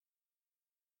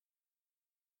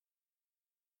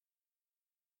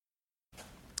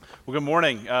Well, good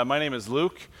morning. My name is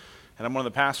Luke, and I'm one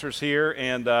of the pastors here.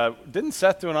 And didn't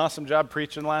Seth do an awesome job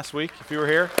preaching last week, if you were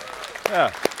here?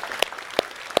 Yeah.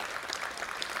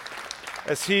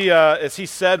 As he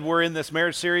said, we're in this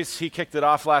marriage series. He kicked it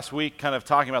off last week, kind of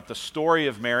talking about the story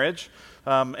of marriage.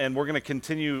 And we're going to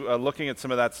continue looking at some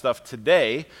of that stuff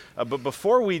today. But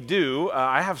before we do,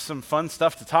 I have some fun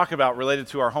stuff to talk about related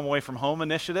to our Home Away from Home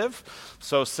initiative.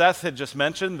 So Seth had just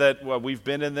mentioned that we've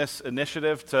been in this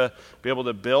initiative to be able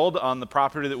to build on the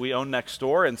property that we own next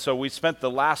door. And so we spent the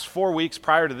last 4 weeks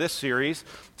prior to this series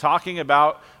talking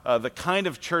about the kind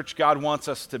of church God wants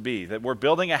us to be. That we're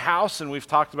building a house, and we've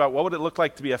talked about what would it look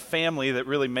like to be a family that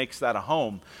really makes that a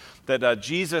home. That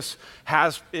Jesus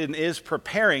has and is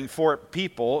preparing for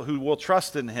people who will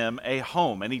trust in him a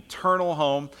home, an eternal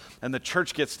home, and the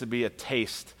church gets to be a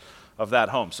taste of that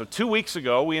home. So 2 weeks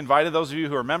ago, we invited those of you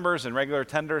who are members and regular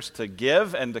attenders to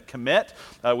give and to commit.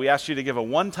 We asked you to give a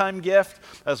one-time gift,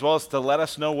 as well as to let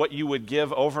us know what you would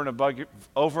give over and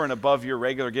above your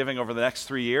regular giving over the next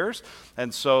 3 years.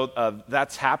 And so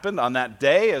that's happened on that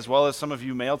day, as well as some of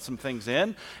you mailed some things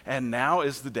in. And now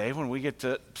is the day when we get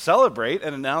to celebrate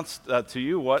and announce to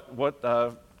you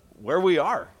where we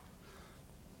are.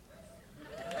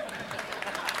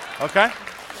 Okay?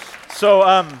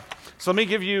 So let me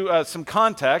give you some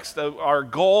context. Our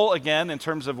goal, again, in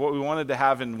terms of what we wanted to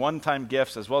have in one-time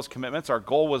gifts as well as commitments, our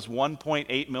goal was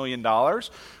 $1.8 million,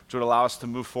 which would allow us to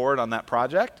move forward on that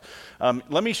project.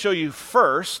 Let me show you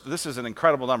first, this is an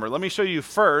incredible number, let me show you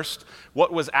first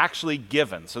what was actually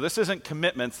given. So this isn't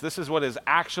commitments, this is what has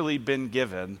actually been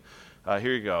given.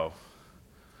 Here you go.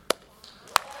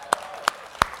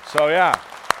 So yeah,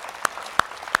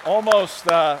 almost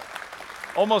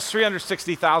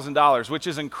 $360,000, which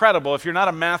is incredible. If you're not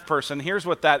a math person, here's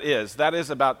what that is.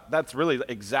 That's really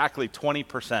exactly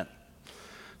 20%.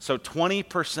 So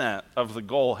 20% of the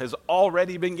goal has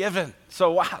already been given.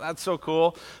 So wow, that's so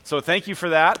cool. So thank you for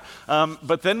that.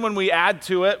 But then when we add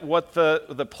to it what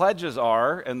the pledges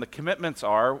are and the commitments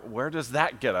are, where does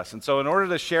that get us? And so in order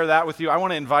to share that with you, I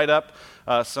want to invite up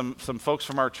some folks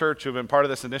from our church who have been part of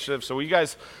this initiative. So will you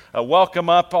guys welcome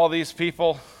up all these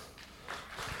people?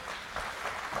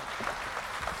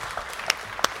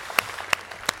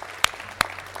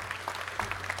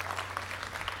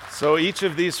 So each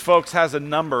of these folks has a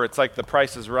number. It's like The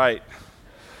Price is Right.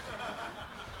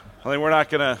 I mean, we're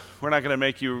not gonna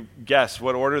make you guess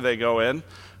what order they go in,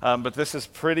 but this is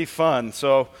pretty fun.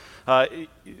 So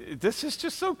this is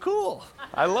just so cool.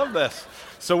 I love this.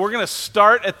 So we're gonna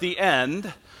start at the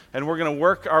end, and we're gonna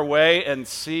work our way and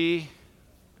see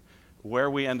where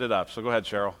we ended up. So go ahead,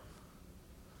 Cheryl.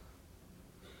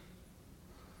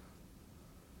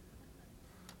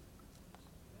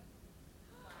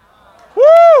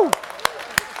 Woo!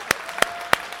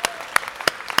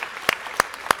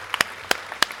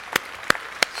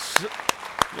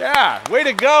 Yeah, way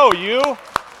to go, you.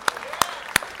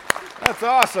 That's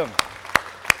awesome.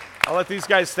 I'll let these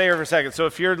guys stay here for a second. So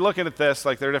if you're looking at this,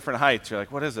 like they're different heights, you're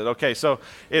like, what is it? Okay, so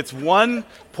it's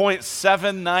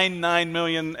 1.799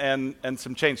 million and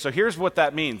some change. So here's what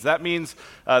that means. That means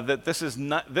that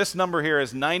this number here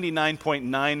is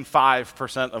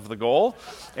 99.95% of the goal.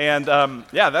 And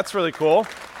yeah, that's really cool.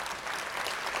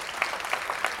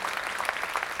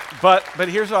 But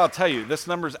here's what I'll tell you. This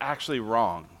number's actually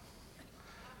wrong.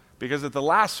 Because at the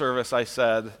last service I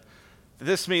said,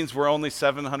 this means we're only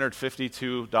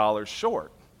 $752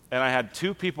 short. And I had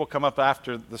 2 people come up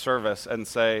after the service and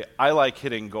say, I like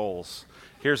hitting goals.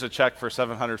 Here's a check for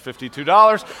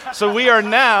 $752. So we are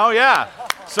now at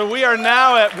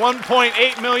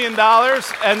 $1.8 million and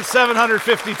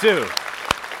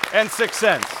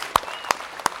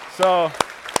 $752.06.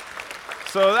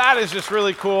 So that is just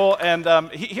really cool. And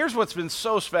here's what's been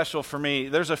so special for me.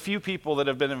 There's a few people that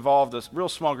have been involved, a real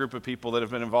small group of people that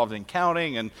have been involved in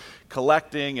counting and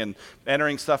collecting and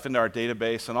entering stuff into our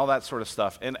database and all that sort of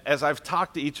stuff. And as I've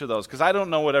talked to each of those, because I don't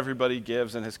know what everybody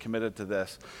gives and has committed to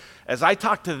this, as I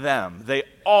talk to them, they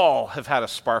all have had a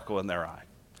sparkle in their eye.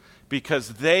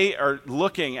 Because they are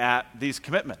looking at these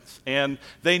commitments. And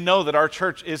they know that our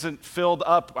church isn't filled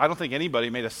up. I don't think anybody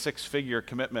made a 6-figure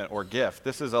commitment or gift.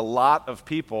 This is a lot of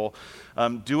people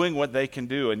doing what they can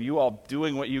do, and you all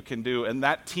doing what you can do. And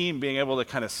that team being able to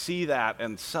kind of see that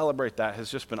and celebrate that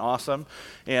has just been awesome.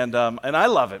 And I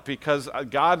love it because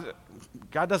God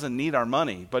doesn't need our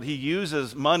money, but he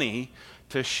uses money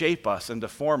to shape us and to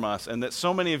form us, and that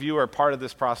so many of you are part of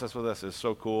this process with us is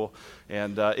so cool.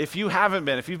 And if you haven't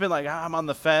been, if you've been like, I'm on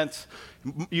the fence,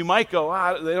 you might go,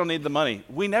 they don't need the money.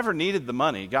 We never needed the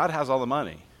money. God has all the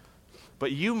money.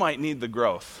 But you might need the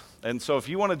growth. And so if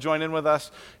you want to join in with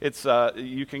us, it's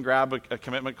you can grab a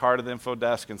commitment card at the info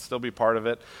desk and still be part of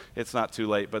it. It's not too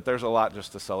late, but there's a lot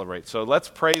just to celebrate. So let's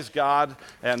praise God,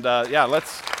 and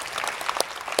let's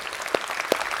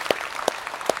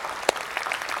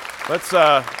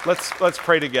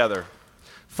pray together.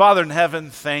 Father in heaven,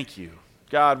 thank you.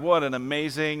 God, what an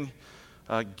amazing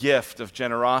gift of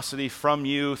generosity from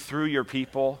you through your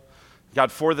people.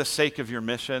 God, for the sake of your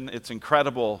mission, it's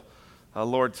incredible,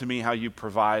 Lord, to me how you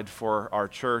provide for our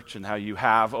church and how you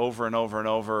have over and over and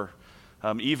over,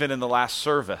 even in the last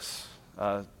service,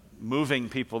 moving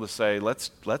people to say,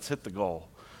 let's hit the goal.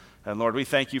 And Lord, we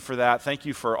thank you for that. Thank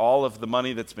you for all of the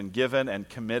money that's been given and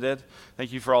committed.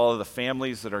 Thank you for all of the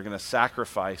families that are going to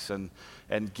sacrifice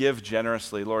and give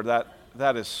generously. Lord,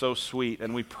 that is so sweet.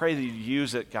 And we pray that you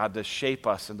use it, God, to shape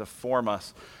us and to form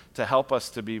us, to help us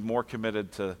to be more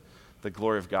committed to the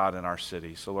glory of God in our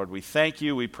city. So Lord, we thank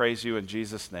you. We praise you in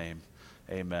Jesus' name.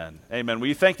 Amen. Amen. Will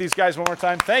you thank these guys one more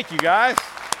time? Thank you, guys.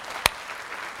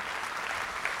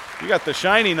 You got the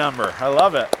shiny number. I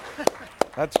love it.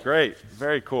 That's great.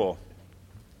 Very cool.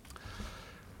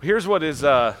 Here's what is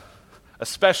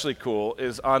especially cool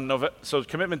is so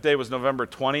Commitment Day was November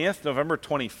 20th. November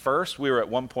 21st, we were at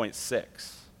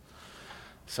 1.6.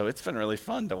 So it's been really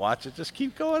fun to watch it just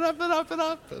keep going up and up and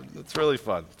up. And it's really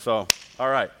fun. So, all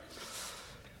right.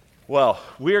 Well,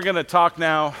 we are going to talk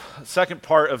now, second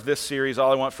part of this series,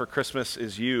 All I Want for Christmas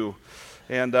Is You.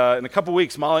 And in a couple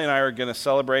weeks, Molly and I are going to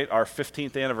celebrate our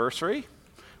 15th anniversary,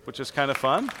 which is kind of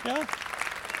fun. Yeah.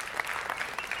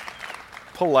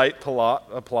 Polite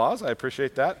applause. I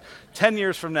appreciate that. 10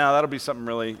 years from now, that'll be something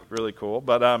really, really cool.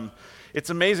 But it's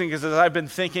amazing because as I've been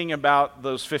thinking about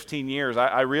those 15 years,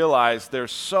 I realized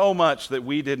there's so much that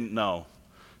we didn't know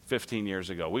 15 years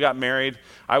ago. We got married.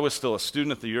 I was still a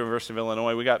student at the University of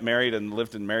Illinois. We got married and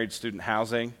lived in married student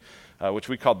housing, which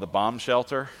we called the bomb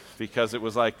shelter because it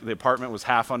was like the apartment was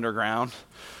half underground.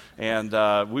 And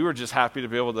we were just happy to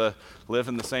be able to live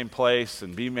in the same place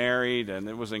and be married, and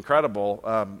it was incredible.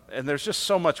 And there's just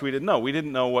so much we didn't know. We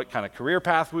didn't know what kind of career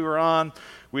path we were on.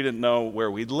 We didn't know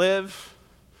where we'd live.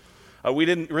 We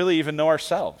didn't really even know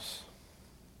ourselves.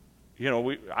 You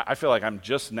know, I feel like I'm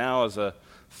just now as a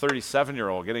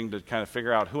 37-year-old getting to kind of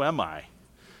figure out who am I.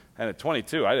 And at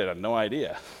 22, I had no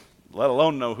idea, let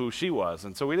alone know who she was.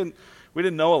 And so we didn't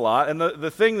know a lot. And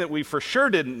the thing that we for sure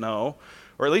didn't know,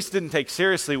 or at least didn't take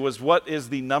seriously, was what is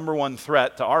the number one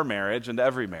threat to our marriage and to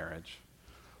every marriage.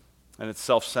 And it's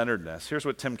self-centeredness. Here's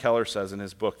what Tim Keller says in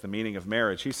his book, The Meaning of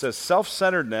Marriage. He says,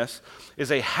 self-centeredness is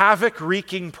a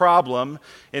havoc-wreaking problem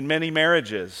in many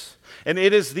marriages, and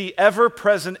it is the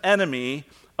ever-present enemy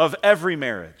of every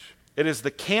marriage. It is the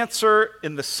cancer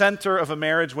in the center of a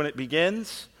marriage when it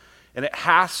begins, and it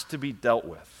has to be dealt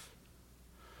with.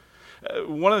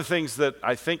 One of the things that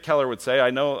I think Keller would say,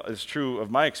 I know is true of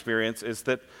my experience, is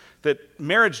that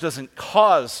marriage doesn't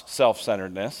cause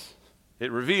self-centeredness,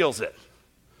 it reveals it.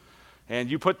 And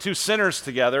you put two sinners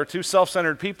together, two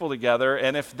self-centered people together,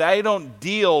 and if they don't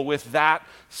deal with that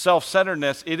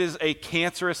self-centeredness, it is a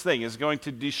cancerous thing. It's going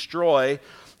to destroy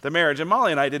the marriage. And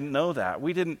Molly and I didn't know that.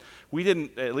 We didn't,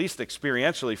 at least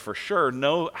experientially for sure,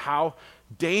 know how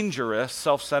dangerous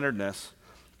self-centeredness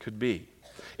could be.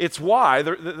 It's why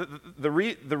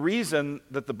the reason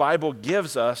that the Bible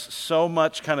gives us so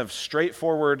much kind of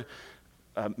straightforward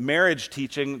marriage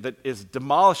teaching that is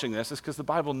demolishing this is because the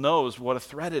Bible knows what a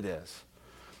threat it is.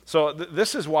 So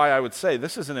this is why I would say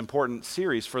this is an important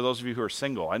series for those of you who are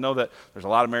single. I know that there's a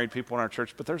lot of married people in our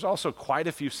church, but there's also quite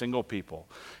a few single people.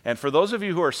 And for those of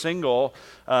you who are single,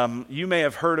 you may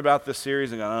have heard about this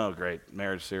series and gone, oh, great,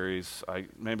 marriage series.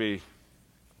 Maybe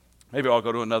I'll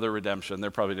go to another redemption.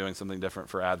 They're probably doing something different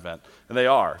for Advent. And they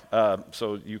are.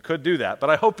 So you could do that. But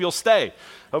I hope you'll stay.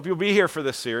 I hope you'll be here for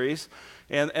this series.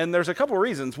 And there's a couple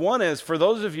reasons. One is for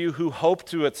those of you who hope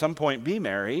to at some point be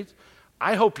married,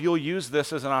 I hope you'll use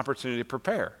this as an opportunity to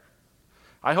prepare.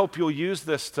 I hope you'll use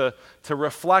this to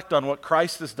reflect on what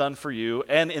Christ has done for you.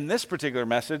 And in this particular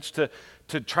message, to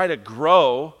try to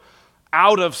grow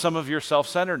out of some of your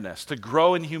self-centeredness, to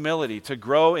grow in humility, to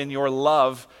grow in your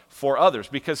love for others.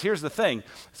 Because here's the thing,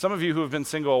 some of you who have been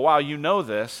single a while, you know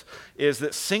this, is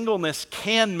that singleness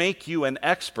can make you an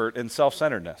expert in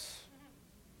self-centeredness.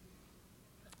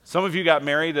 Some of you got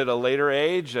married at a later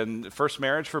age, and first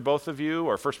marriage for both of you,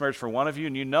 or first marriage for one of you,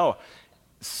 and you know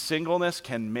singleness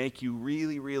can make you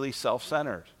really, really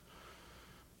self-centered.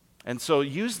 And so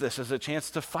use this as a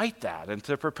chance to fight that and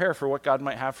to prepare for what God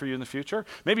might have for you in the future.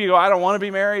 Maybe you go, I don't want to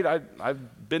be married.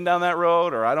 I've been down that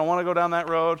road, or I don't want to go down that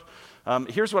road.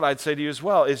 Here's what I'd say to you as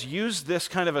well, is use this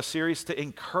kind of a series to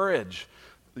encourage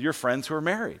your friends who are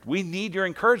married. We need your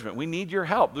encouragement. We need your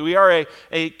help. We are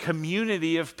a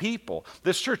community of people.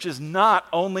 This church is not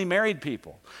only married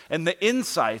people. And the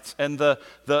insights and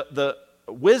the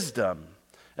wisdom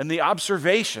and the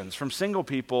observations from single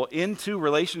people into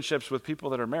relationships with people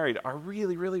that are married are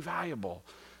really, really valuable.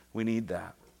 We need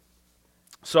that.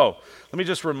 So let me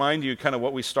just remind you kind of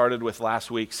what we started with last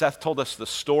week. Seth told us the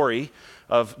story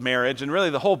of marriage, and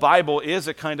really the whole Bible is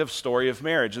a kind of story of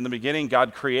marriage. In the beginning,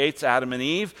 God creates Adam and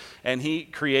Eve, and he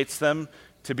creates them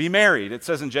to be married. It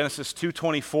says in Genesis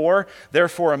 2:24,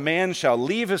 "Therefore a man shall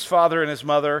leave his father and his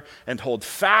mother and hold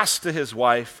fast to his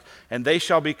wife, and they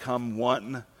shall become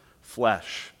one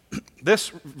flesh." This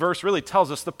verse really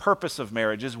tells us the purpose of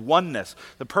marriage is oneness.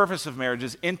 The purpose of marriage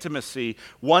is intimacy,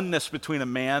 oneness between a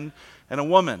man and a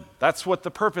woman. That's what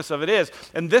the purpose of it is.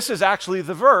 And this is actually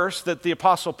the verse that the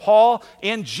Apostle Paul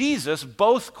and Jesus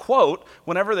both quote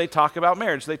whenever they talk about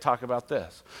marriage. They talk about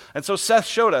this. And so Seth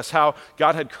showed us how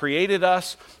God had created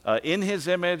us in his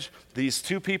image, these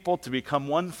two people to become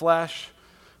one flesh,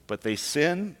 but they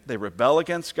sin, they rebel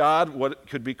against God, what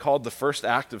could be called the first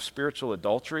act of spiritual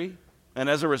adultery. And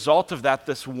as a result of that,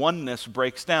 this oneness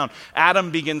breaks down.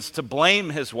 Adam begins to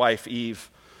blame his wife Eve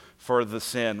for the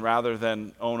sin rather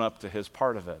than own up to his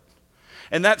part of it.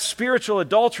 And that spiritual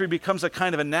adultery becomes a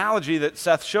kind of analogy that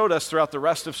Seth showed us throughout the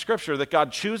rest of Scripture, that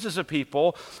God chooses a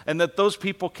people and that those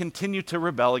people continue to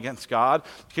rebel against God,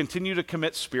 continue to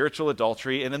commit spiritual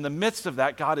adultery, and in the midst of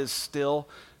that, God is still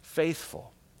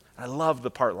faithful. I love the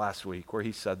part last week where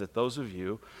he said that those of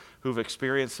you who've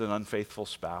experienced an unfaithful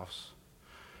spouse,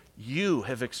 you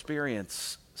have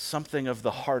experienced something of the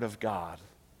heart of God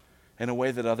in a way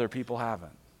that other people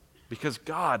haven't. Because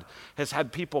God has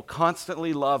had people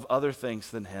constantly love other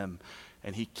things than him,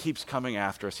 and he keeps coming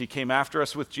after us. He came after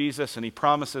us with Jesus, and he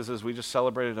promises, as we just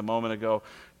celebrated a moment ago,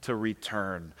 to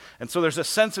return. And so there's a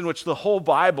sense in which the whole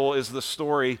Bible is the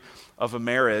story of a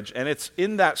marriage, and it's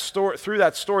in that story, through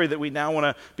that story, that we now want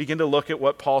to begin to look at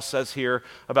what Paul says here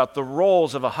about the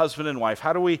roles of a husband and wife.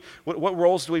 What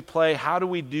roles do we play? How do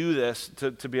we do this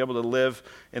to be able to live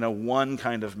in a one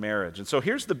kind of marriage? And so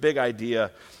here's the big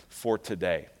idea for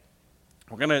today.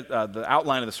 We're going to, the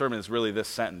outline of the sermon is really this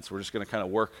sentence. We're just going to kind of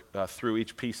work through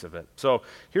each piece of it. So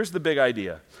here's the big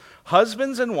idea.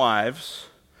 Husbands and wives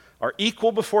are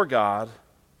equal before God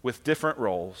with different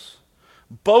roles,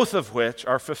 both of which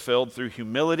are fulfilled through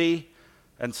humility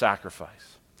and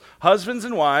sacrifice. Husbands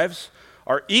and wives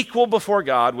are equal before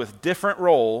God with different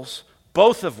roles,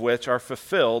 both of which are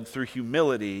fulfilled through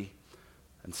humility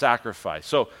and sacrifice.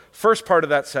 So, first part of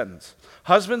that sentence.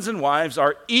 Husbands and wives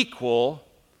are equal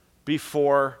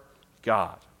before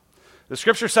God. The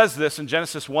scripture says this in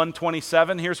Genesis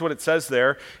 1:27. Here's what it says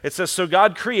there. It says, "So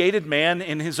God created man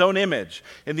in his own image.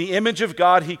 In the image of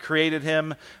God he created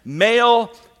him.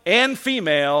 Male and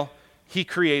female he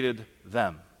created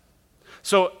them."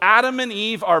 So Adam and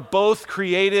Eve are both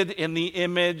created in the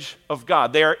image of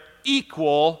God. They are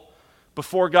equal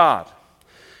before God.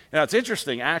 Now it's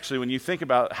interesting, actually, when you think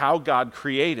about how God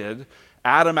created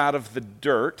Adam out of the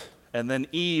dirt and then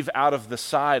Eve out of the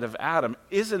side of Adam.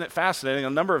 Isn't it fascinating? A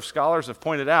number of scholars have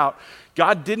pointed out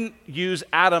God didn't use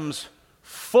Adam's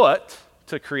foot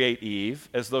to create Eve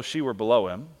as though she were below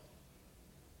him.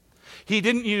 He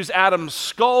didn't use Adam's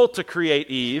skull to create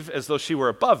Eve as though she were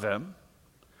above him.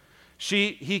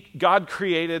 God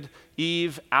created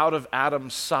Eve out of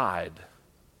Adam's side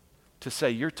to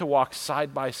say, you're to walk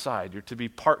side by side, you're to be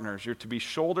partners, you're to be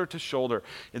shoulder to shoulder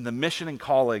in the mission and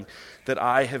calling that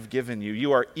I have given you.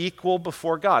 You are equal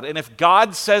before God. And if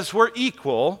God says we're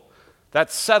equal,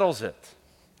 that settles it.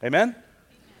 Amen?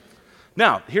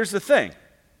 Now, here's the thing.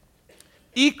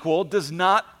 Equal does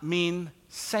not mean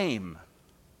same.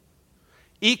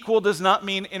 Equal does not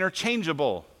mean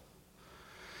interchangeable.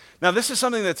 Now, this is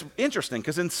something that's interesting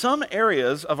because in some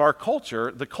areas of our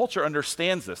culture, the culture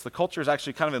understands this. The culture is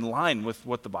actually kind of in line with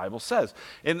what the Bible says.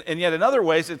 And yet in other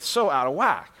ways, it's so out of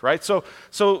whack, right? So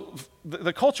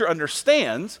the culture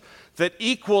understands that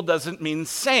equal doesn't mean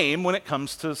same when it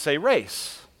comes to, say,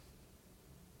 race,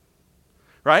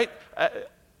 right?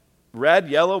 Red,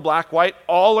 yellow, black, white,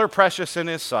 all are precious in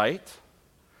his sight.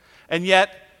 And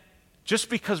yet, just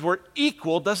because we're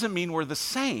equal doesn't mean we're the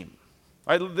same.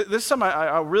 Right, this is something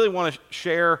I really want to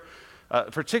share,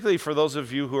 particularly for those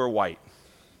of you who are white.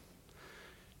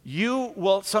 You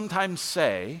will sometimes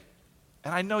say,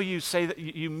 and I know you say that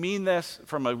you mean this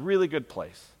from a really good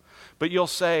place, but you'll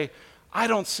say, I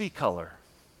don't see color.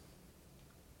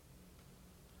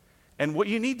 And what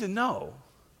you need to know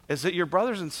is that your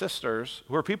brothers and sisters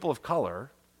who are people of color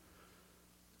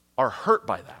are hurt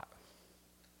by that.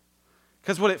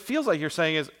 Because what it feels like you're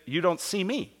saying is, you don't see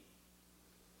me.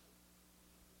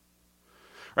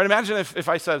 Right? Imagine if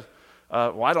I said,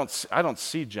 well, I don't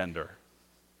see gender.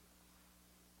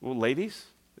 Well, ladies,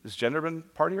 has gender been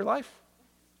part of your life?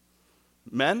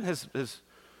 Men, has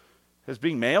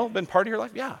being male been part of your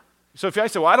life? Yeah. So if I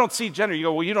say, well, I don't see gender, you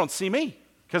go, well, you don't see me,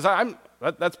 because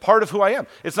that's part of who I am.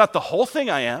 It's not the whole thing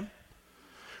I am,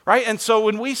 right? And so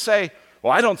when we say,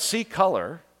 well, I don't see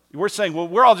color, we're saying, well,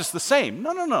 we're all just the same.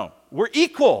 No. We're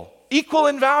equal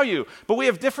in value, but we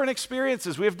have different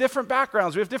experiences. We have different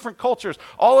backgrounds. We have different cultures.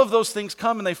 All of those things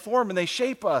come and they form and they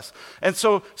shape us. And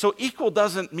so equal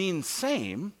doesn't mean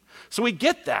same. So we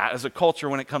get that as a culture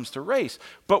when it comes to race,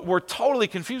 but we're totally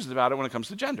confused about it when it comes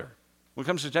to gender. When it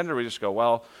comes to gender, we just go,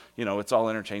 well, it's all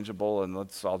interchangeable and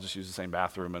let's all just use the same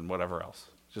bathroom and whatever else.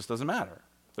 It just doesn't matter.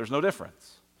 There's no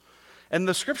difference. And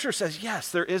the scripture says,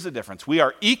 yes, there is a difference. We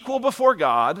are equal before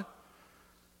God,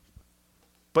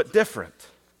 but different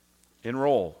in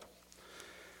role.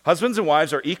 Husbands and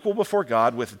wives are equal before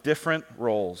God with different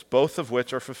roles, both of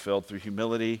which are fulfilled through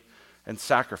humility and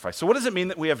sacrifice. So what does it mean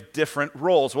that we have different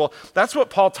roles? Well, that's what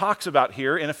Paul talks about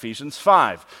here in Ephesians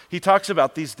 5. He talks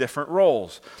about these different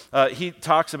roles. He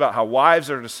talks about how wives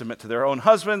are to submit to their own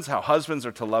husbands, how husbands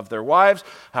are to love their wives,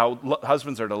 how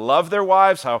husbands are to love their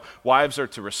wives, how wives are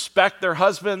to respect their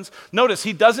husbands. Notice,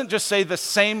 he doesn't just say the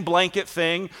same blanket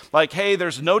thing, like, hey,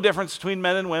 there's no difference between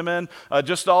men and women,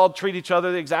 just all treat each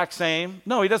other the exact same.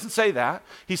 No, he doesn't say that.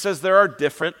 He says there are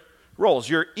different roles.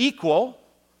 You're equal,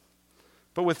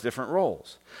 but with different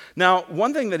roles. Now,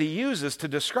 one thing that he uses to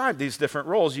describe these different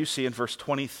roles, you see in verse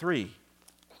 23.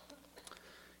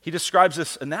 He describes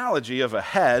this analogy of a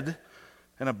head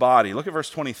and a body. Look at verse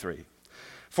 23.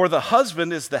 For the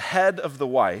husband is the head of the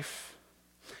wife,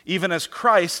 even as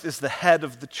Christ is the head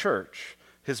of the church,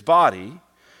 his body,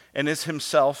 and is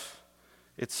himself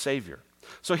its Savior.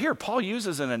 So here, Paul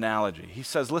uses an analogy. He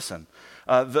says, listen,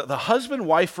 the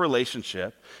husband-wife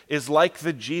relationship is like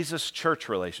the Jesus-church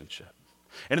relationship.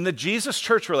 And in the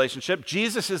Jesus-church relationship,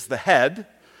 Jesus is the head,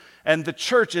 and the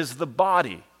church is the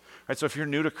body. Right? So if you're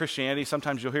new to Christianity,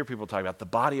 sometimes you'll hear people talk about the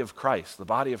body of Christ, the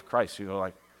body of Christ. You go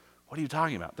like, what are you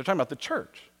talking about? They're talking about the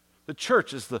church. The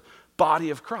church is the body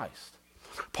of Christ.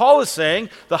 Paul is saying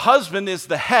the husband is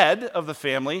the head of the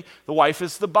family, the wife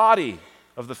is the body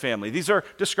of the family. These are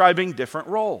describing different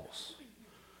roles.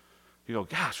 You go,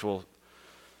 gosh, well,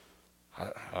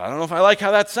 I don't know if I like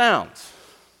how that sounds.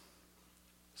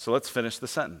 So let's finish the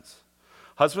sentence.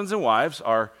 Husbands and wives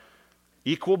are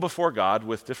equal before God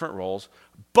with different roles,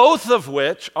 both of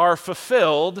which are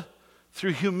fulfilled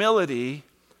through humility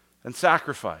and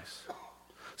sacrifice.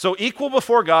 So equal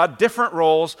before God, different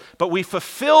roles, but we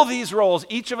fulfill these roles,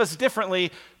 each of us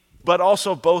differently, but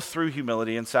also both through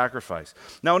humility and sacrifice.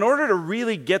 Now, in order to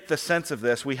really get the sense of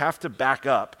this, we have to back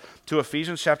up to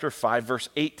Ephesians chapter 5, verse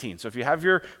 18. So if you have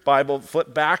your Bible,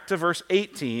 flip back to verse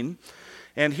 18.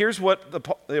 And here's what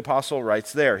the apostle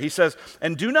writes there. He says,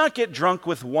 and do not get drunk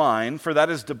with wine, for that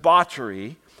is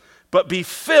debauchery, but be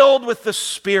filled with the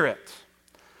Spirit.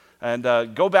 And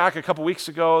go back a couple weeks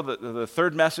ago, the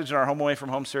third message in our Home Away from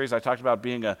Home series, I talked about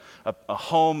being a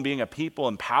home, being a people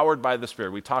empowered by the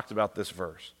Spirit. We talked about this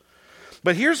verse.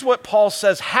 But here's what Paul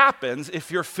says happens if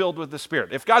you're filled with the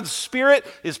Spirit. If God's Spirit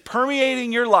is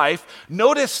permeating your life,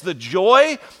 notice the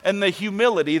joy and the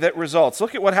humility that results.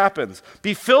 Look at what happens.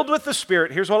 Be filled with the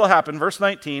Spirit. Here's what will happen. Verse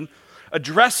 19,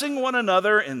 addressing one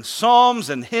another in psalms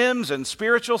and hymns and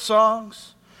spiritual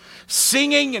songs,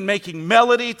 singing and making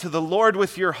melody to the Lord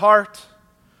with your heart.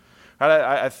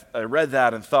 I read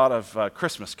that and thought of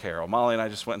Christmas Carol. Molly and I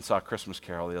just went and saw Christmas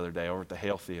Carol the other day over at the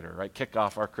Hale Theater, right? Kick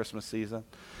off our Christmas season.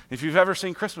 If you've ever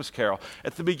seen Christmas Carol,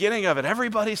 at the beginning of it,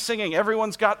 everybody's singing.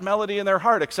 Everyone's got melody in their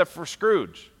heart except for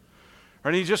Scrooge.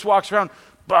 And he just walks around,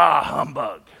 bah,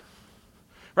 humbug.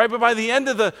 Right? But by the end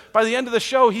of the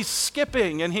show, he's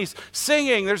skipping and he's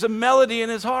singing. There's a melody in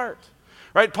his heart.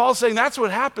 Right? Paul's saying that's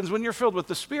what happens when you're filled with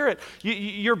the Spirit.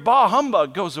 Your bah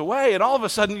humbug goes away, and all of a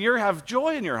sudden you have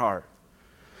joy in your heart.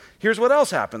 Here's what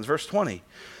else happens, verse 20.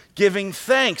 Giving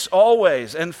thanks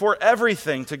always and for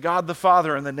everything to God the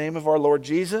Father in the name of our Lord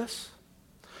Jesus.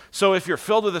 So if you're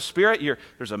filled with the Spirit,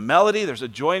 there's a melody, there's a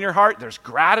joy in your heart, there's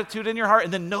gratitude in your heart.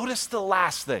 And then notice the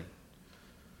last thing.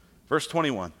 Verse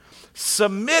 21.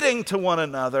 Submitting to one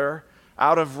another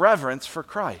out of reverence for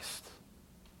Christ.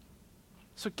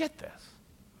 So get this.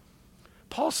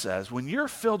 Paul says when you're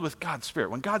filled with God's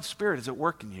Spirit, when God's Spirit is at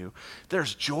work in you,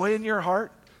 there's joy in your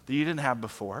heart that you didn't have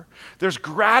before. There's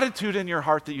gratitude in your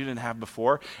heart that you didn't have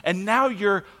before. And now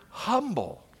you're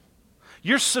humble.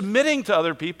 You're submitting to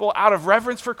other people out of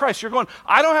reverence for Christ. You're going,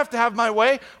 I don't have to have my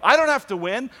way. I don't have to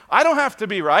win. I don't have to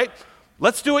be right.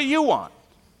 Let's do what you want.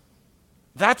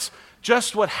 That's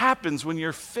just what happens when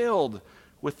you're filled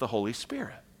with the Holy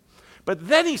Spirit. But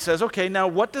then he says, okay, now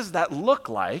what does that look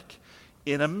like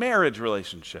in a marriage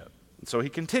relationship? And so he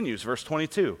continues, verse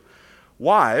 22.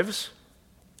 Wives,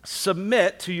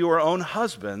 submit to your own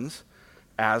husbands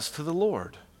as to the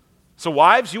Lord. So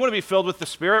wives, you want to be filled with the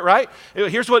Spirit, right?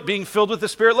 Here's what being filled with the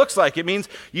Spirit looks like. It means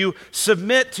you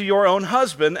submit to your own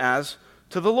husband as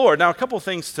to the Lord. Now, a couple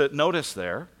things to notice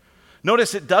there.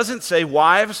 Notice it doesn't say,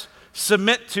 wives,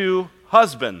 submit to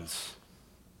husbands.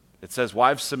 It says,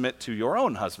 wives, submit to your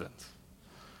own husbands.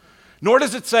 Nor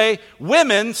does it say,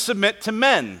 women, submit to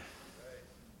men.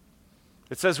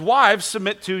 It says, wives,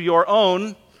 submit to your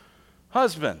own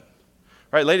husband.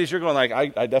 Right, ladies, you're going like,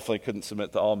 I definitely couldn't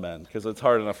submit to all men because it's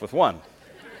hard enough with one.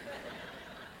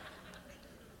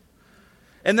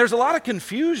 And there's a lot of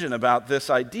confusion about this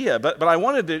idea, but I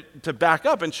wanted to back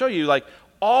up and show you, like,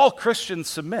 all Christians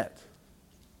submit.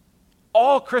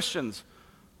 All Christians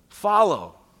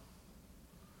follow.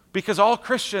 Because all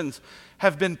Christians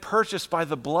have been purchased by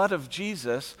the blood of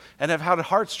Jesus and have had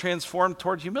hearts transformed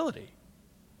toward humility.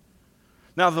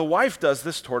 Now, the wife does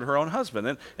this toward her own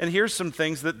husband. And here's some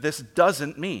things that this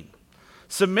doesn't mean.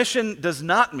 Submission does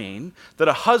not mean that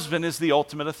a husband is the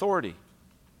ultimate authority.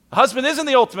 A husband isn't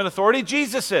the ultimate authority,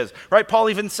 Jesus is. Right? Paul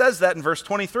even says that in verse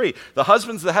 23. The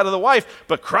husband's the head of the wife,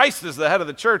 but Christ is the head of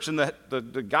the church, and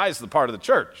the guy's the part of the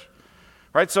church.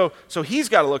 Right? So he's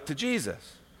got to look to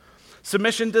Jesus.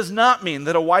 Submission does not mean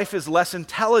that a wife is less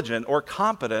intelligent or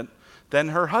competent than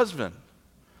her husband.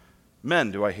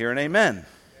 Men, do I hear an amen?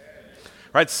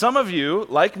 Right, some of you,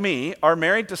 like me, are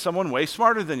married to someone way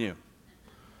smarter than you.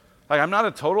 Like, I'm not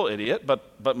a total idiot,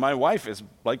 but my wife is,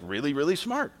 like, really, really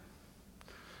smart.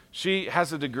 She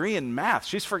has a degree in math.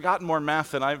 She's forgotten more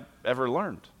math than I've ever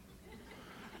learned.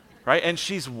 Right, and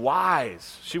she's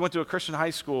wise. She went to a Christian high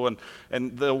school,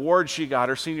 and the award she got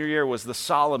her senior year was the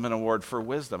Solomon Award for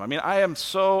Wisdom. I mean, I am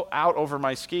so out over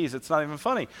my skis, it's not even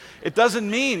funny. It doesn't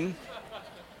mean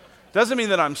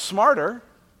that I'm smarter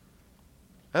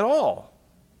at all,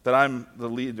 that I'm the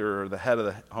leader or the head of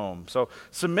the home. So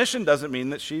submission doesn't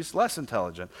mean that she's less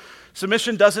intelligent.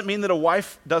 Submission doesn't mean that a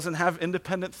wife doesn't have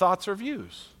independent thoughts or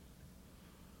views.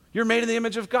 You're made in the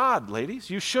image of God, ladies.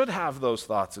 You should have those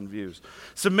thoughts and views.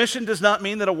 Submission does not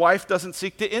mean that a wife doesn't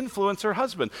seek to influence her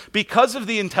husband. Because of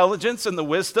the intelligence and the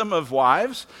wisdom of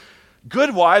wives,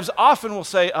 good wives often will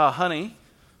say, honey,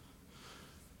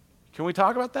 can we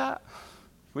talk about that?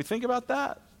 Can we think about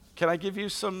that? Can I give you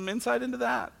some insight into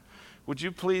that? Would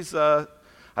you please, I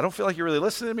don't feel like you're really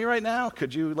listening to me right now.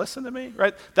 Could you listen to me?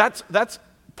 Right? That's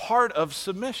part of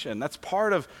submission. That's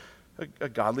part of a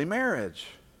godly marriage.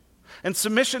 And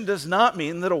submission does not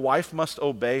mean that a wife must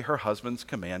obey her husband's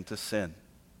command to sin.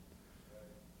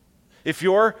 If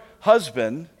your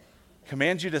husband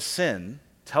commands you to sin,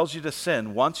 tells you to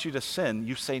sin, wants you to sin,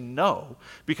 you say no,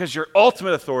 because your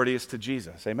ultimate authority is to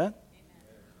Jesus. Amen?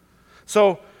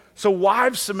 So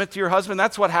wives, submit to your husband.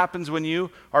 That's what happens when you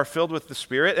are filled with the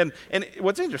Spirit. And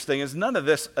what's interesting is none of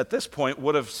this at this point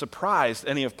would have surprised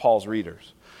any of Paul's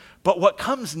readers. But what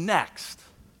comes next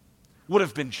would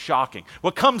have been shocking.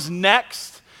 What comes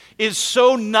next is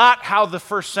so not how the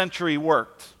first century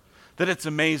worked that it's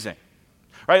amazing.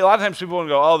 Right? A lot of times people want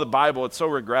to go, oh, the Bible, it's so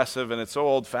regressive and it's so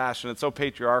old-fashioned, it's so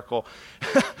patriarchal.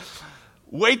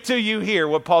 Wait till you hear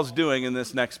what Paul's doing in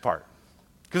this next part.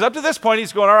 Because up to this point,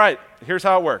 he's going, all right, here's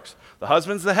how it works. The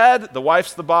husband's the head, the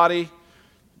wife's the body.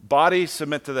 Body,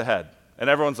 submit to the head. And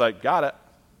everyone's like, got it.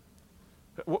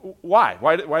 Why?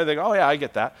 Why do they go, oh yeah, I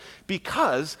get that?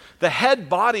 Because the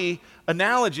head-body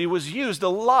analogy was used a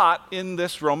lot in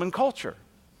this Roman culture.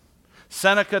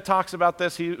 Seneca talks about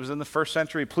this. He was in the first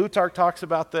century. Plutarch talks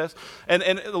about this. And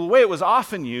the way it was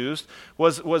often used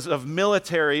was of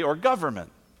military or government.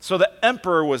 So the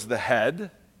emperor was the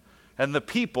head, and the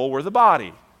people were the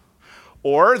body.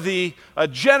 Or the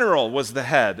general was the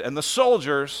head, and the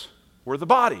soldiers were the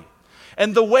body.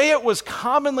 And the way it was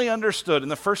commonly understood in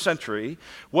the first century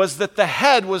was that the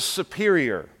head was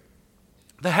superior.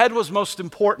 The head was most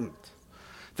important.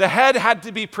 The head had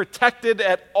to be protected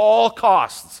at all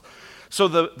costs. So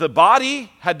the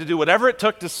body had to do whatever it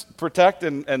took to protect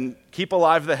and keep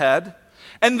alive the head,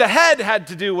 and the head had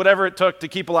to do whatever it took to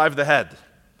keep alive the head.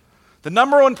 The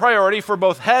number one priority for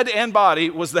both head and body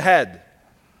was the head.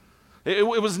 It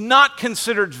was not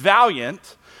considered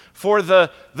valiant for the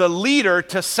leader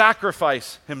to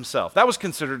sacrifice himself. That was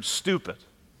considered stupid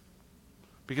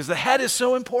because the head is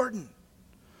so important.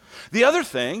 The other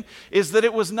thing is that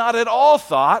it was not at all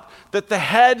thought that the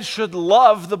head should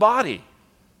love the body.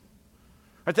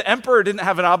 Right? The emperor didn't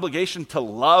have an obligation to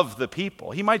love the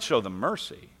people. He might show them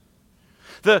mercy.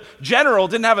 The general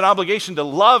didn't have an obligation to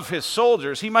love his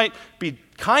soldiers. He might be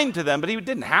kind to them, but he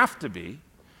didn't have to be.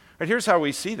 Right, here's how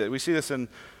we see that. We see this in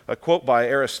a quote by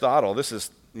Aristotle. This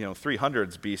is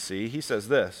 300s BC. He says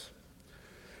this.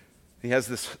 He has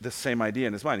this same idea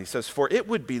in his mind. He says, "For it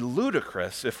would be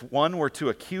ludicrous if one were to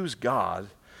accuse God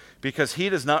because he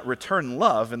does not return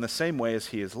love in the same way as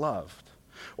he is loved,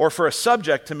 or for a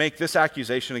subject to make this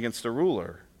accusation against a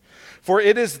ruler. For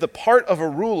it is the part of a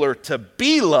ruler to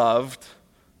be loved,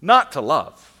 not to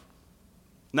love."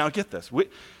 Now get this.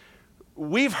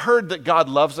 We've heard that God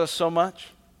loves us so much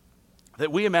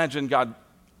that we imagine God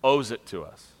owes it to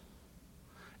us.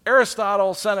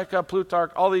 Aristotle, Seneca,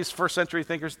 Plutarch, all these first century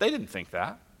thinkers, they didn't think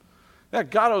that. Yeah,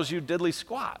 God owes you diddly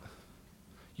squat.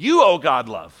 You owe God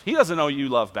love. He doesn't owe you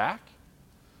love back.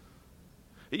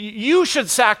 You should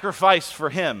sacrifice for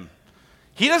him.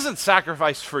 He doesn't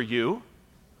sacrifice for you.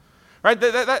 Right?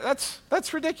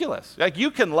 That's ridiculous. Like, you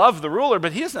can love the ruler,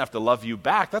 but he doesn't have to love you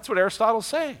back. That's what Aristotle's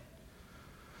saying.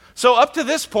 So up to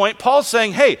this point, Paul's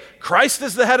saying, hey, Christ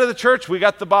is the head of the church, we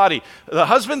got the body. The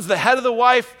husband's the head of the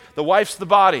wife's the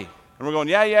body. And we're going,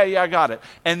 yeah, I got it.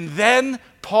 And then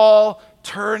Paul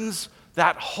turns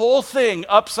that whole thing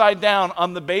upside down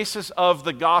on the basis of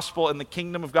the gospel and the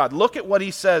kingdom of God. Look at what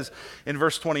he says in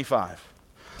verse 25.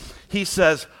 He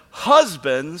says,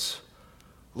 "Husbands,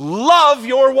 love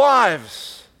your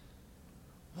wives."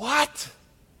 What?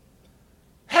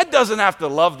 Head doesn't have to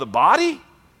love the body.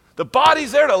 The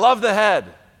body's there to love the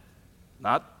head.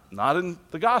 Not in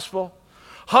the gospel.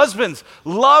 "Husbands,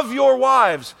 love your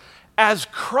wives as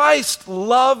Christ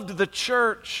loved the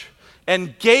church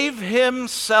and gave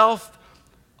himself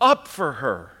up for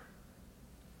her."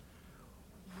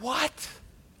 What?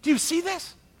 Do you see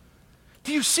this?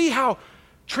 Do you see how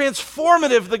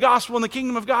transformative the gospel and the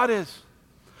kingdom of God is?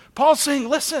 Paul's saying,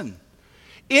 listen,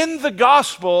 in the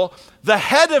gospel, the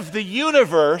head of the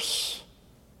universe,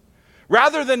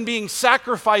 rather than being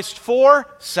sacrificed for,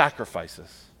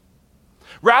 sacrifices.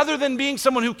 Rather than being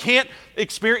someone who can't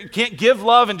give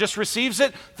love and just receives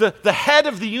it, the head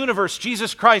of the universe,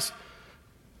 Jesus Christ,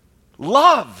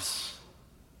 loves.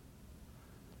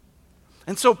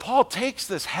 And so Paul takes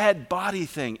this head body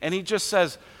thing and he just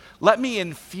says, let me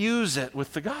infuse it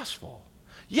with the gospel.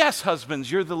 Yes,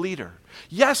 husbands, you're the leader.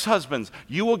 Yes, husbands,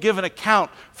 you will give an account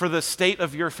for the state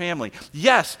of your family.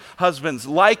 Yes, husbands,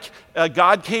 like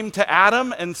God came to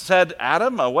Adam and said,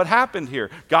 Adam, what happened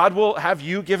here? God will have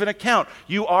you give an account.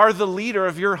 You are the leader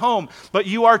of your home, but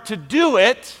you are to do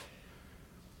it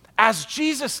as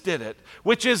Jesus did it,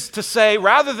 which is to say,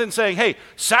 rather than saying, hey,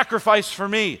 sacrifice for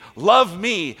me, love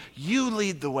me, you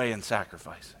lead the way in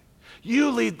sacrificing.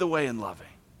 You lead the way in loving.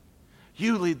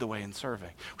 You lead the way in serving.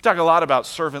 We talk a lot about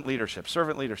servant leadership.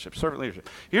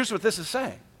 Here's what this is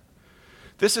saying.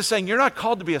 This is saying you're not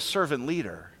called to be a servant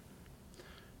leader.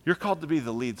 You're called to be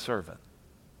the lead servant.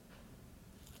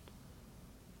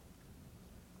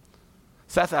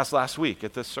 Seth asked last week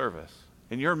at this service,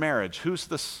 in your marriage, who's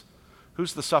the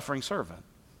suffering servant?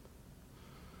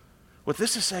 What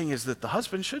this is saying is that the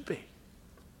husband should be.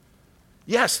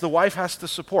 Yes, the wife has to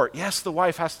support. Yes, the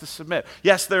wife has to submit.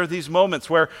 Yes, there are these moments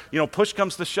where, push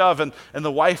comes to shove and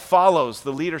the wife follows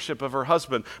the leadership of her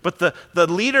husband. But the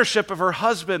leadership of her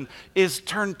husband is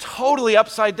turned totally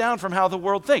upside down from how the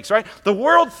world thinks, right? The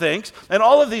world thinks, and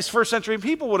all of these first century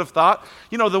people would have thought,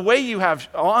 the way you have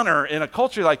honor in a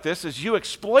culture like this is you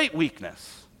exploit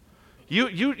weakness.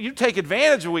 You take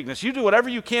advantage of weakness. You do whatever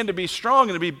you can to be strong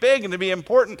and to be big and to be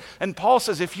important. And Paul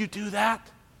says, if you do that,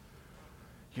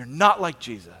 you're not like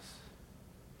Jesus,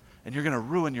 and you're going to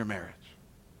ruin your marriage.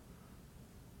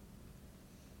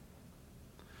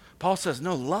 Paul says,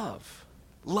 no,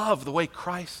 love the way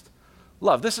Christ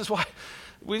loved. This is why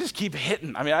we just keep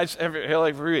hitting. I mean,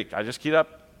 every week, I just keep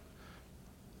up.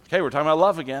 Okay, we're talking about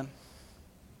love again.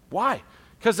 Why?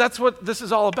 Because that's what this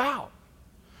is all about,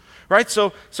 right?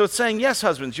 So it's saying, yes,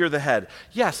 husbands, you're the head.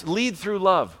 Yes, lead through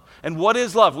love. And what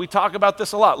is love? We talk about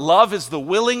this a lot. Love is the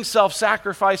willing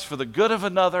self-sacrifice for the good of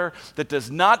another that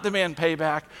does not demand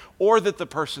payback or that the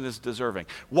person is deserving.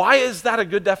 Why is that a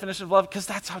good definition of love? Because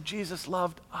that's how Jesus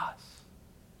loved us.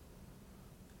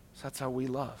 So that's how we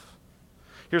love.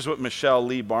 Here's what Michelle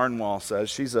Lee Barnwell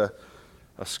says. She's a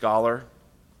scholar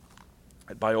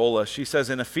at Biola. She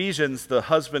says, in Ephesians, the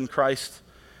husband Christ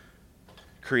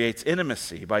creates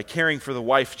intimacy by caring for the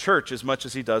wife church as much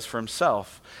as he does for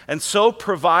himself, and so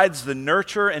provides the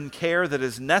nurture and care that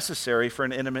is necessary for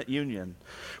an intimate union.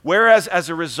 Whereas as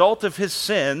a result of his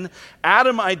sin,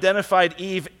 Adam identified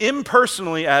Eve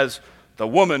impersonally as the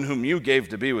woman whom you gave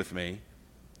to be with me.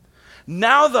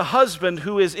 Now the husband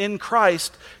who is in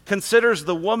Christ considers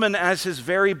the woman as his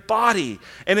very body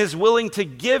and is willing to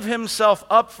give himself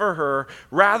up for her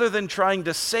rather than trying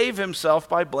to save himself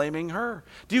by blaming her.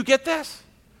 Do you get this?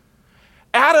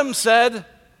 Adam said,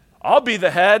 I'll be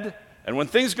the head, and when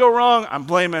things go wrong, I'm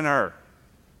blaming her.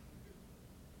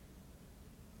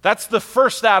 That's the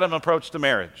first Adam approach to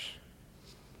marriage.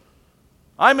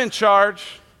 I'm in charge.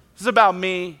 This is about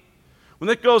me. When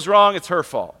it goes wrong, it's her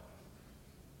fault.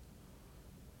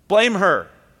 Blame her.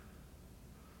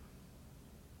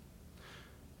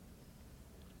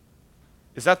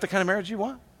 Is that the kind of marriage you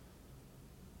want?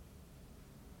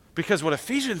 Because what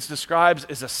Ephesians describes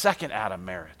is a second Adam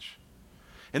marriage.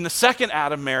 In the second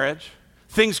Adam marriage,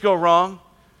 things go wrong,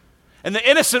 and the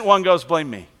innocent one goes, blame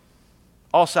me.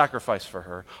 All sacrifice for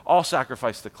her, all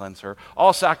sacrifice to cleanse her,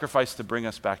 all sacrifice to bring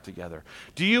us back together.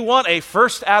 Do you want a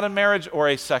first Adam marriage or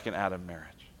a second Adam marriage?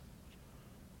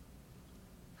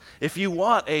 If you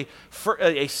want a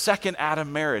second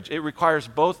Adam marriage, it requires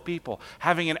both people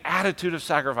having an attitude of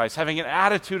sacrifice, having an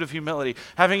attitude of humility,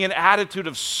 having an attitude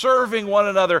of serving one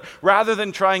another rather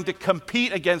than trying to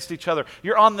compete against each other.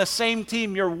 You're on the same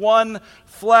team. You're one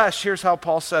flesh. Here's how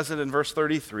Paul says it in verse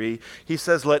 33. He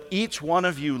says, let each one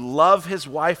of you love his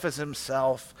wife as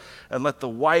himself, and let the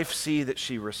wife see that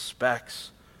she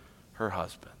respects her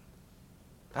husband.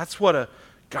 That's what a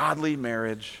godly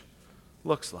marriage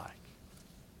looks like.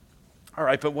 All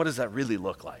right, but what does that really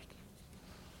look like?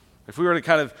 If we were to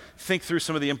kind of think through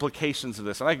some of the implications of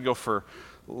this, and I could go for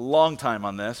a long time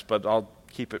on this, but I'll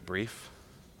keep it brief.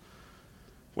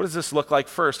 What does this look like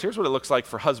first? Here's what it looks like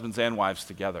for husbands and wives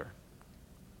together.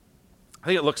 I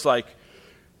think it looks like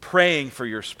praying for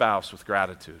your spouse with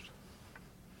gratitude.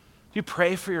 Do you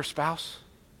pray for your spouse?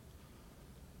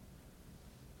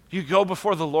 You go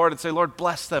before the Lord and say, Lord,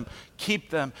 bless them, keep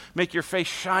them, make your face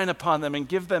shine upon them, and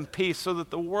give them peace so that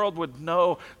the world would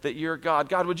know that you're God.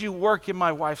 God, would you work in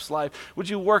my wife's life? Would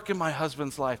you work in my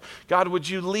husband's life? God, would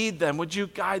you lead them? Would you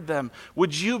guide them?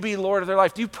 Would you be Lord of their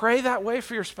life? Do you pray that way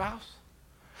for your spouse?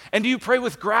 And do you pray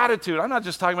with gratitude? I'm not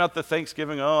just talking about the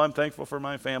Thanksgiving, I'm thankful for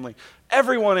my family.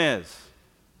 Everyone is.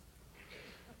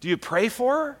 Do you pray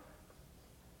for her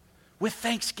with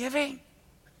thanksgiving?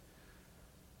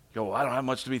 You go, well, I don't have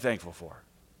much to be thankful for.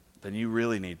 Then you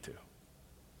really need to.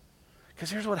 Because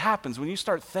here's what happens. When you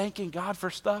start thanking God for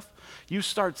stuff, you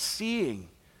start seeing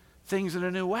things in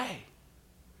a new way.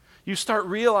 You start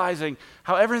realizing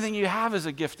how everything you have is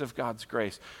a gift of God's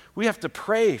grace. We have to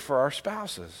pray for our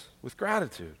spouses with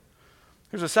gratitude.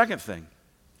 Here's a second thing.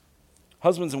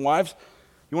 Husbands and wives,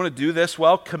 you want to do this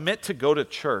well? Commit to go to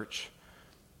church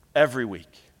every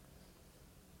week.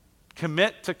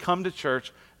 Commit to come to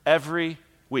church every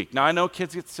week. Now, I know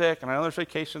kids get sick, and I know there's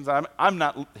vacations. I'm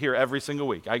not here every single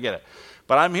week. I get it.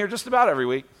 But I'm here just about every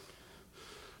week.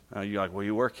 You're like, well,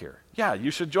 you work here. Yeah,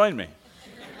 you should join me.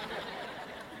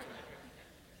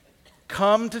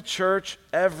 Come to church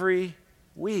every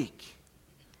week.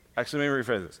 Actually, let me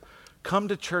rephrase this. Come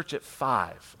to church at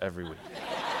 5 every week.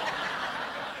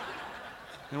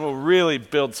 And we'll really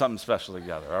build something special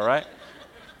together, all right?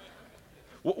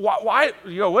 Why,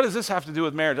 what does this have to do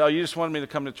with marriage? Oh, you just wanted me to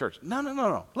come to church.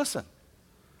 No. Listen.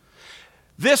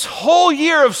 This whole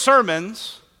year of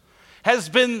sermons has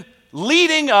been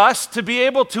leading us to be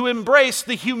able to embrace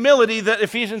the humility that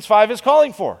Ephesians 5 is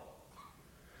calling for.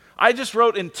 I just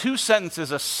wrote in 2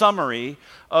 sentences a summary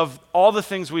of all the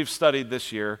things we've studied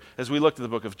this year as we looked at the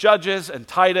book of Judges and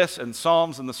Titus and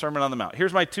Psalms and the Sermon on the Mount.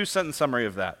 Here's my 2-sentence summary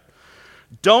of that.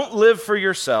 Don't live for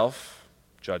yourself,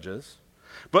 Judges,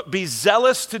 but be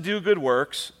zealous to do good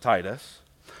works, Titus.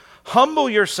 Humble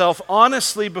yourself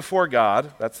honestly before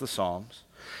God, that's the Psalms,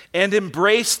 and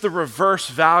embrace the reverse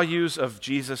values of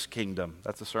Jesus' kingdom.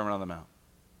 That's the Sermon on the Mount.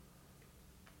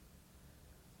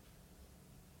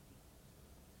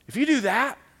 If you do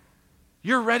that,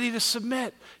 you're ready to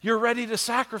submit. You're ready to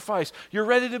sacrifice. You're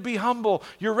ready to be humble.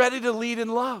 You're ready to lead in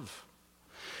love.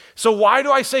 So why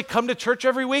do I say come to church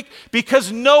every week? Because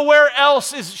nowhere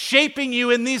else is shaping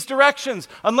you in these directions.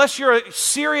 Unless you're a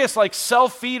serious like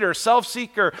self-feeder,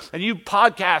 self-seeker, and you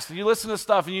podcast, and you listen to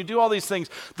stuff, and you do all these things.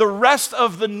 The rest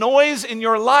of the noise in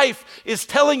your life is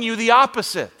telling you the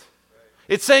opposite.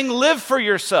 It's saying live for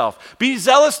yourself. Be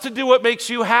zealous to do what makes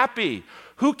you happy.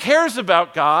 Who cares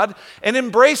about God? And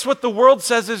embrace what the world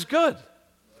says is good.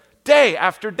 Day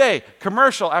after day,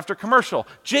 commercial after commercial,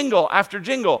 jingle after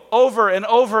jingle, over and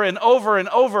over and over and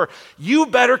over. You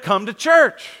better come to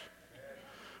church,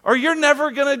 or you're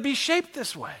never going to be shaped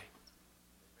this way.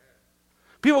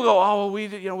 People go, oh,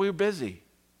 well, we're busy.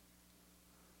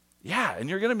 Yeah, and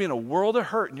you're going to be in a world of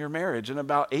hurt in your marriage in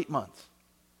about 8 months.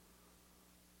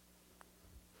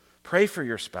 Pray for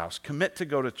your spouse. Commit to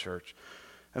go to church.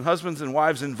 And husbands and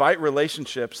wives, invite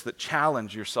relationships that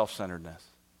challenge your self-centeredness.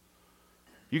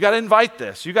 You got to invite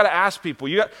this. You got to ask people.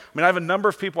 I have a number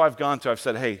of people I've gone to. I've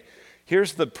said, hey,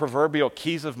 Here's the proverbial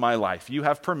keys of my life. You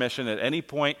have permission at any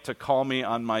point to call me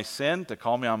on my sin, to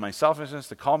call me on my selfishness,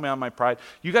 to call me on my pride.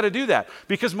 You got to do that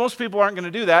because most people aren't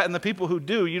going to do that, and the people who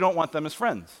do, you don't want them as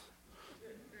friends.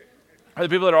 Are the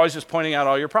people that are always just pointing out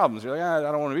all your problems. You're like,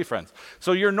 I don't want to be friends.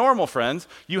 So your normal friends,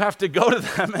 you have to go to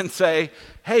them and say,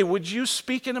 hey, would you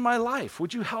speak into my life?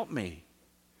 Would you help me?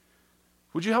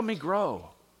 Would you help me grow?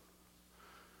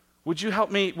 Would you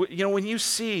help me, when you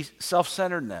see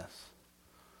self-centeredness,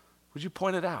 would you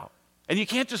point it out? And you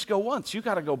can't just go once. You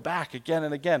got to go back again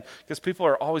and again because people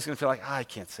are always going to feel like, I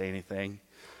can't say anything.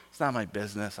 It's not my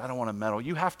business. I don't want to meddle.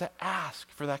 You have to ask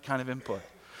for that kind of input.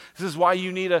 This is why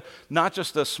you need not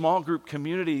just a small group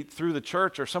community through the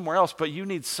church or somewhere else, but you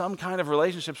need some kind of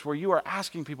relationships where you are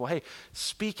asking people, hey,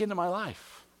 speak into my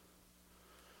life.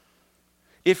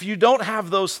 If you don't have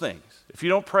those things, if you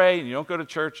don't pray and you don't go to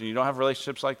church and you don't have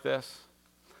relationships like this,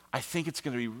 I think it's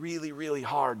going to be really, really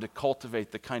hard to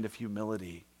cultivate the kind of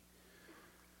humility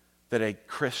that a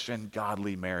Christian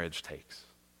godly marriage takes.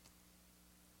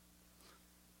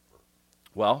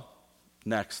 Well,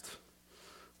 next,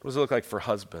 what does it look like for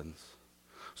husbands?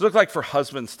 What does it look like for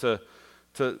husbands to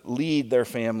lead their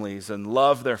families and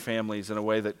love their families in a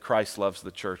way that Christ loves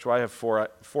the church? Well, I have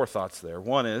four thoughts there.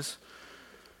 One is,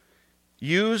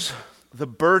 use the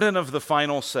burden of the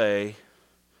final say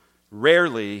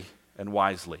rarely and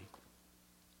wisely.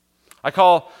 I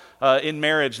call in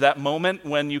marriage that moment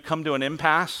when you come to an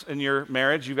impasse in your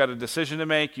marriage. You've got a decision to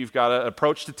make. You've got an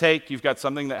approach to take. You've got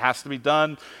something that has to be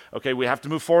done. Okay, we have to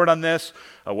move forward on this.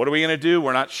 What are we going to do?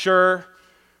 We're not sure.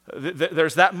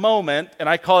 There's that moment, and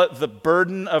I call it the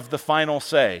burden of the final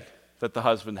say that the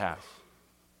husband has.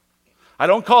 I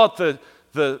don't call it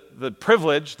the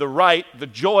privilege, the right, the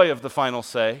joy of the final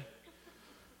say.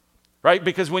 Right?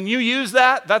 Because when you use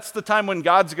that, that's the time when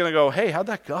God's going to go, hey, how'd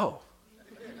that go?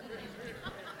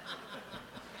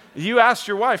 You asked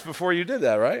your wife before you did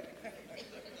that, right?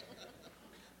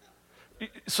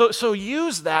 So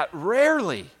use that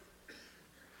rarely.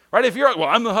 Right? If you're like, well,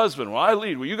 I'm the husband, well, I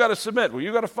lead, well, you got to submit, well,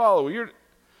 you got to follow,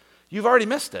 you've already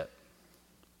missed it.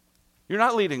 You're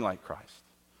not leading like Christ.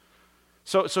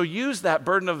 So use that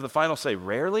burden of the final say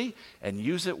rarely and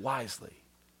use it wisely.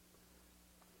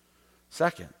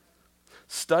 Second,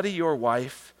 study your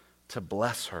wife to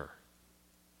bless her.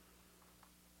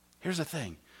 Here's the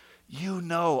thing. You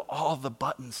know all the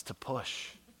buttons to push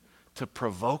to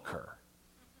provoke her.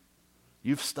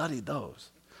 You've studied those.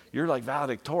 You're like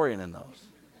valedictorian in those.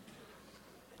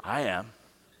 I am.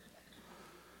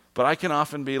 But I can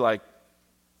often be like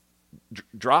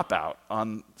drop out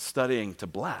on studying to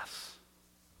bless.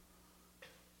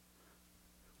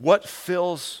 What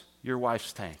fills your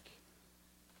wife's tank?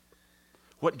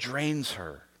 What drains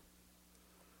her?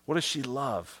 What does she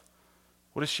love?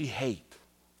 What does she hate?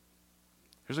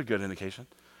 Here's a good indication.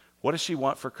 What does she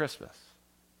want for Christmas?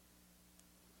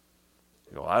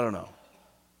 You go, I don't know.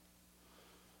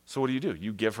 So what do?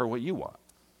 You give her what you want.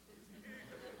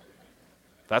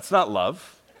 That's not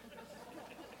love.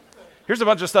 Here's a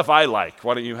bunch of stuff I like.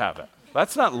 Why don't you have it?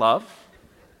 That's not love.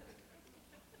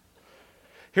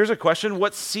 Here's a question.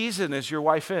 What season is your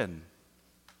wife in?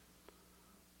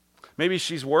 Maybe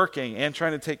she's working and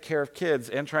trying to take care of kids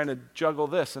and trying to juggle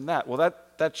this and that. Well,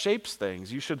 that shapes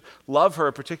things. You should love her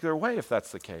a particular way if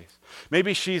that's the case.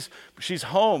 Maybe she's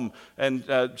home and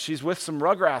she's with some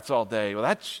rugrats all day. Well,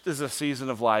 that is a season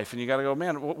of life, and you got to go,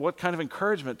 man, what kind of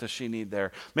encouragement does she need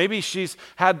there? Maybe she's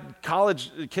had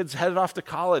kids headed off to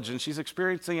college, and she's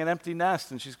experiencing an empty nest,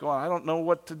 and she's going, I don't know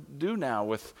what to do now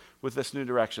with this new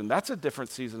direction. That's a different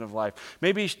season of life.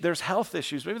 Maybe there's health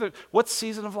issues. What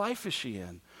season of life is she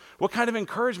in? What kind of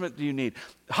encouragement do you need?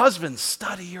 Husbands,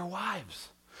 study your wives.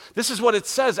 This is what it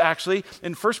says actually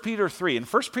in 1 Peter 3. In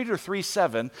 1 Peter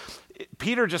 3:7,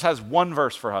 Peter just has one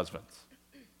verse for husbands.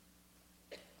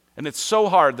 And it's so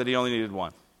hard that he only needed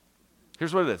one.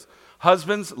 Here's what it is.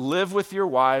 Husbands, live with your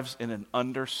wives in an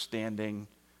understanding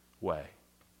way.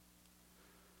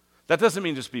 That doesn't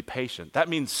mean just be patient. That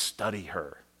means study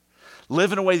her.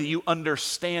 Live in a way that you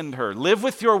understand her. Live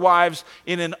with your wives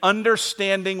in an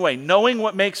understanding way, knowing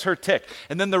what makes her tick.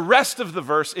 And then the rest of the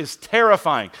verse is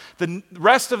terrifying. The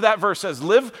rest of that verse says,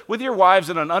 live with your wives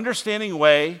in an understanding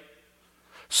way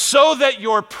so that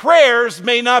your prayers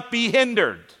may not be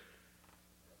hindered.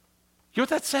 You know what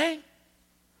that's saying?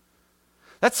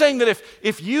 That's saying that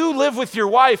if you live with your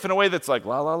wife in a way that's like,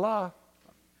 la, la, la,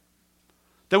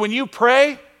 that when you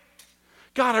pray,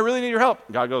 God, I really need your help.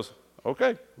 God goes,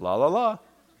 okay, la, la, la.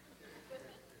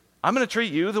 I'm going to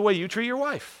treat you the way you treat your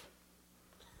wife.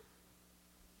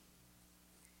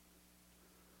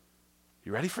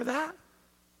 You ready for that?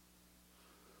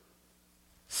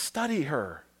 Study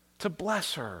her to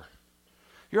bless her.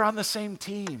 You're on the same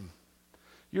team.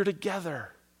 You're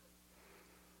together.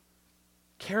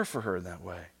 Care for her in that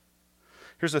way.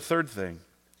 Here's a third thing.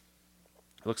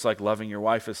 It looks like loving your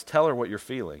wife is tell her what you're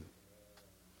feeling.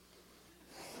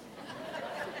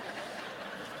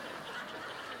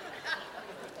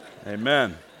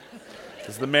 Amen.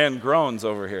 As the man groans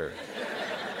over here.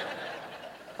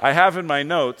 I have in my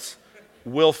notes,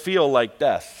 will feel like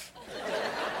death.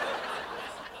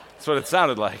 That's what it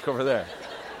sounded like over there.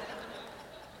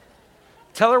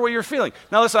 Tell her what you're feeling.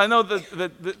 Now listen, I know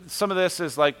that some of this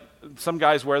is like, some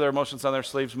guys wear their emotions on their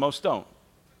sleeves, most don't.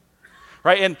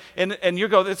 Right? And you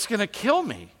go, it's going to kill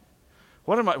me.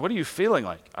 What are you feeling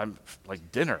like? I'm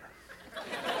like dinner.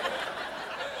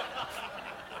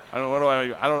 I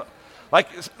don't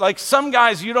like some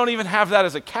guys, you don't even have that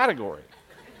as a category.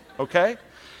 Okay?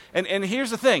 And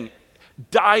here's the thing.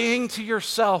 Dying to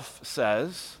yourself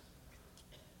says,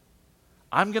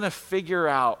 I'm going to figure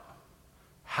out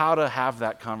how to have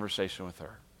that conversation with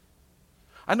her.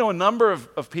 I know a number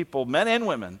of people, men and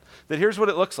women, that here's what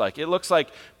it looks like. It looks like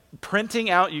printing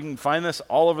out, you can find this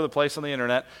all over the place on the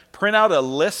internet, print out a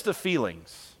list of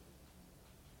feelings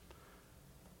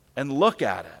and look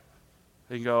at it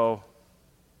and go,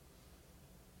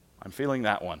 I'm feeling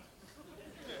that one.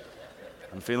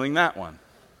 I'm feeling that one.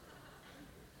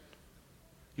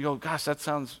 You go, gosh, that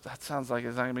sounds like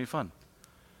it's not going to be fun.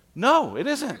 No, it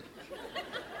isn't.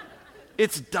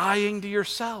 It's dying to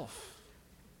yourself.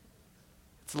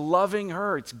 It's loving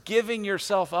her. It's giving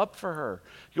yourself up for her.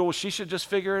 You go, well, she should just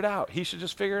figure it out. He should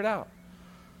just figure it out.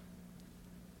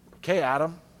 Okay,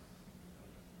 Adam.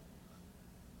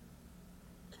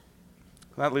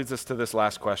 That leads us to this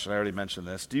last question. I already mentioned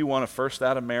this. Do you want a first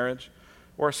Adam marriage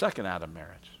or a second Adam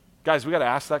marriage? Guys, we got to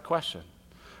ask that question.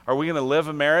 Are we going to live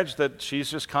a marriage that she's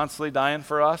just constantly dying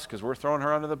for us because we're throwing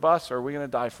her under the bus, or are we going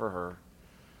to die for her?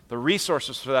 The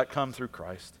resources for that come through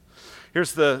Christ.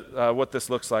 Here's what this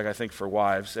looks like, I think, for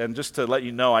wives. And just to let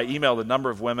you know, I emailed a number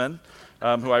of women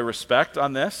who I respect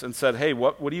on this and said, hey,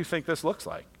 what do you think this looks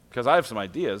like? Because I have some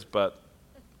ideas, but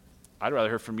I'd rather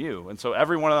hear from you. And so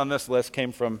everyone on this list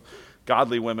came from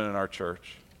godly women in our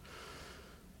church.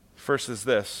 First is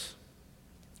this: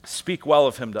 speak well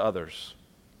of him to others.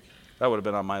 That would have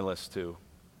been on my list too.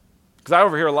 Because I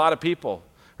overhear a lot of people,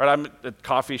 right? I'm at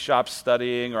coffee shops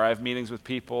studying, or I have meetings with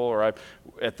people, or I'm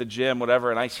at the gym,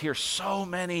 whatever, and I hear so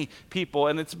many people,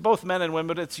 and it's both men and women,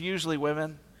 but it's usually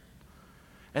women.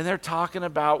 And they're talking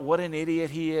about what an idiot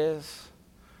he is,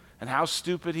 and how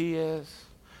stupid he is,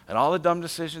 and all the dumb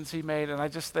decisions he made, and I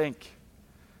just think,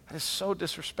 that is so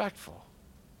disrespectful.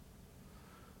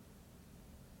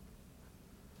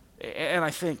 And I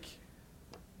think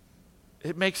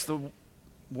it makes the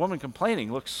woman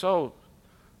complaining look so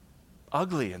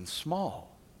ugly and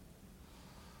small.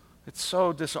 It's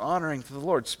so dishonoring to the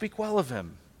Lord. Speak well of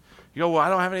him. You go, well, I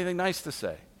don't have anything nice to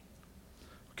say.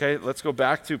 Okay, let's go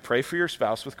back to pray for your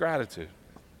spouse with gratitude.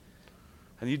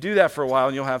 And you do that for a while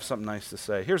and you'll have something nice to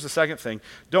say. Here's the second thing.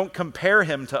 Don't compare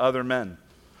him to other men.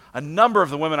 A number of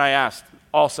the women I asked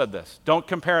all said this. Don't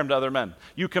compare him to other men.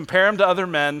 You compare him to other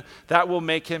men, that will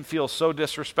make him feel so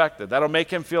disrespected. That'll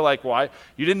make him feel like, why?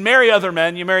 You didn't marry other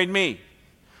men, you married me.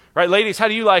 Right, ladies, how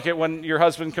do you like it when your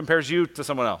husband compares you to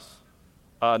someone else?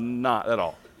 Not at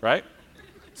all, right?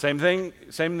 Same thing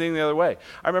the other way.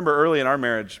 I remember early in our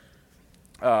marriage,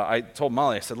 I told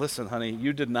Molly, I said, listen, honey,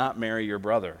 you did not marry your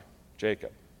brother,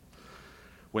 Jacob.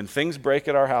 When things break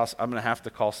at our house, I'm going to have to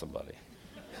call somebody.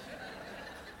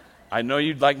 I know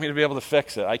you'd like me to be able to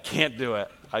fix it. I can't do it.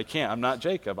 I can't. I'm not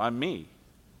Jacob. I'm me.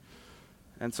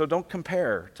 And so don't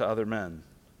compare to other men.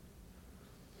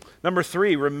 Number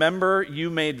 3, remember you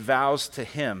made vows to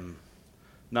him,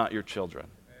 not your children.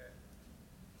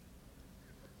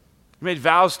 You made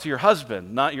vows to your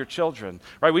husband, not your children.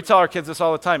 Right? We tell our kids this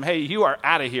all the time. Hey, you are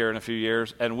out of here in a few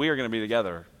years, and we are going to be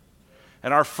together.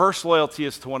 And our first loyalty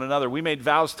is to one another. We made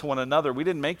vows to one another. We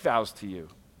didn't make vows to you.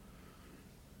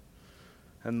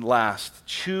 And last,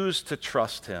 choose to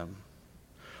trust him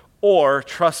or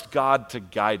trust God to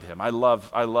guide him. I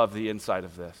love the insight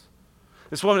of this.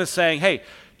 This woman is saying, hey,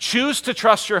 choose to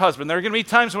trust your husband. There are going to be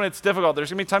times when it's difficult.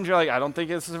 There's going to be times you're like, I don't think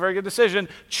this is a very good decision.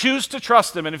 Choose to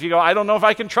trust him. And if you go, I don't know if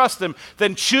I can trust him,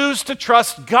 then choose to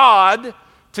trust God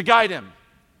to guide him.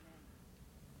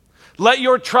 Let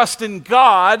your trust in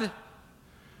God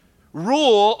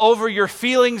rule over your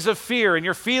feelings of fear and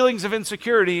your feelings of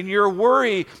insecurity and your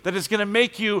worry that is going to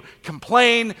make you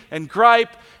complain and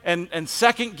gripe and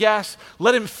second guess.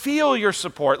 Let him feel your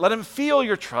support. Let him feel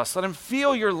your trust. Let him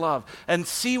feel your love and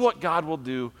see what God will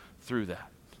do through that.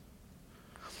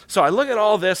 So I look at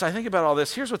all this. I think about all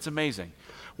this. Here's what's amazing.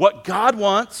 What God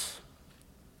wants,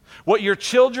 what your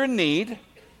children need,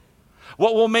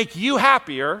 what will make you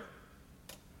happier,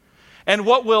 and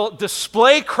what will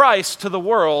display Christ to the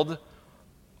world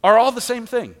are all the same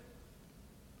thing.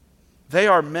 They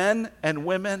are men and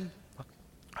women,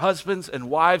 husbands and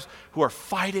wives who are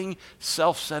fighting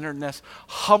self-centeredness,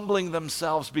 humbling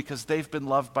themselves because they've been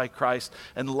loved by Christ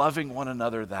and loving one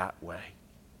another that way.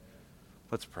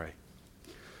 Let's pray.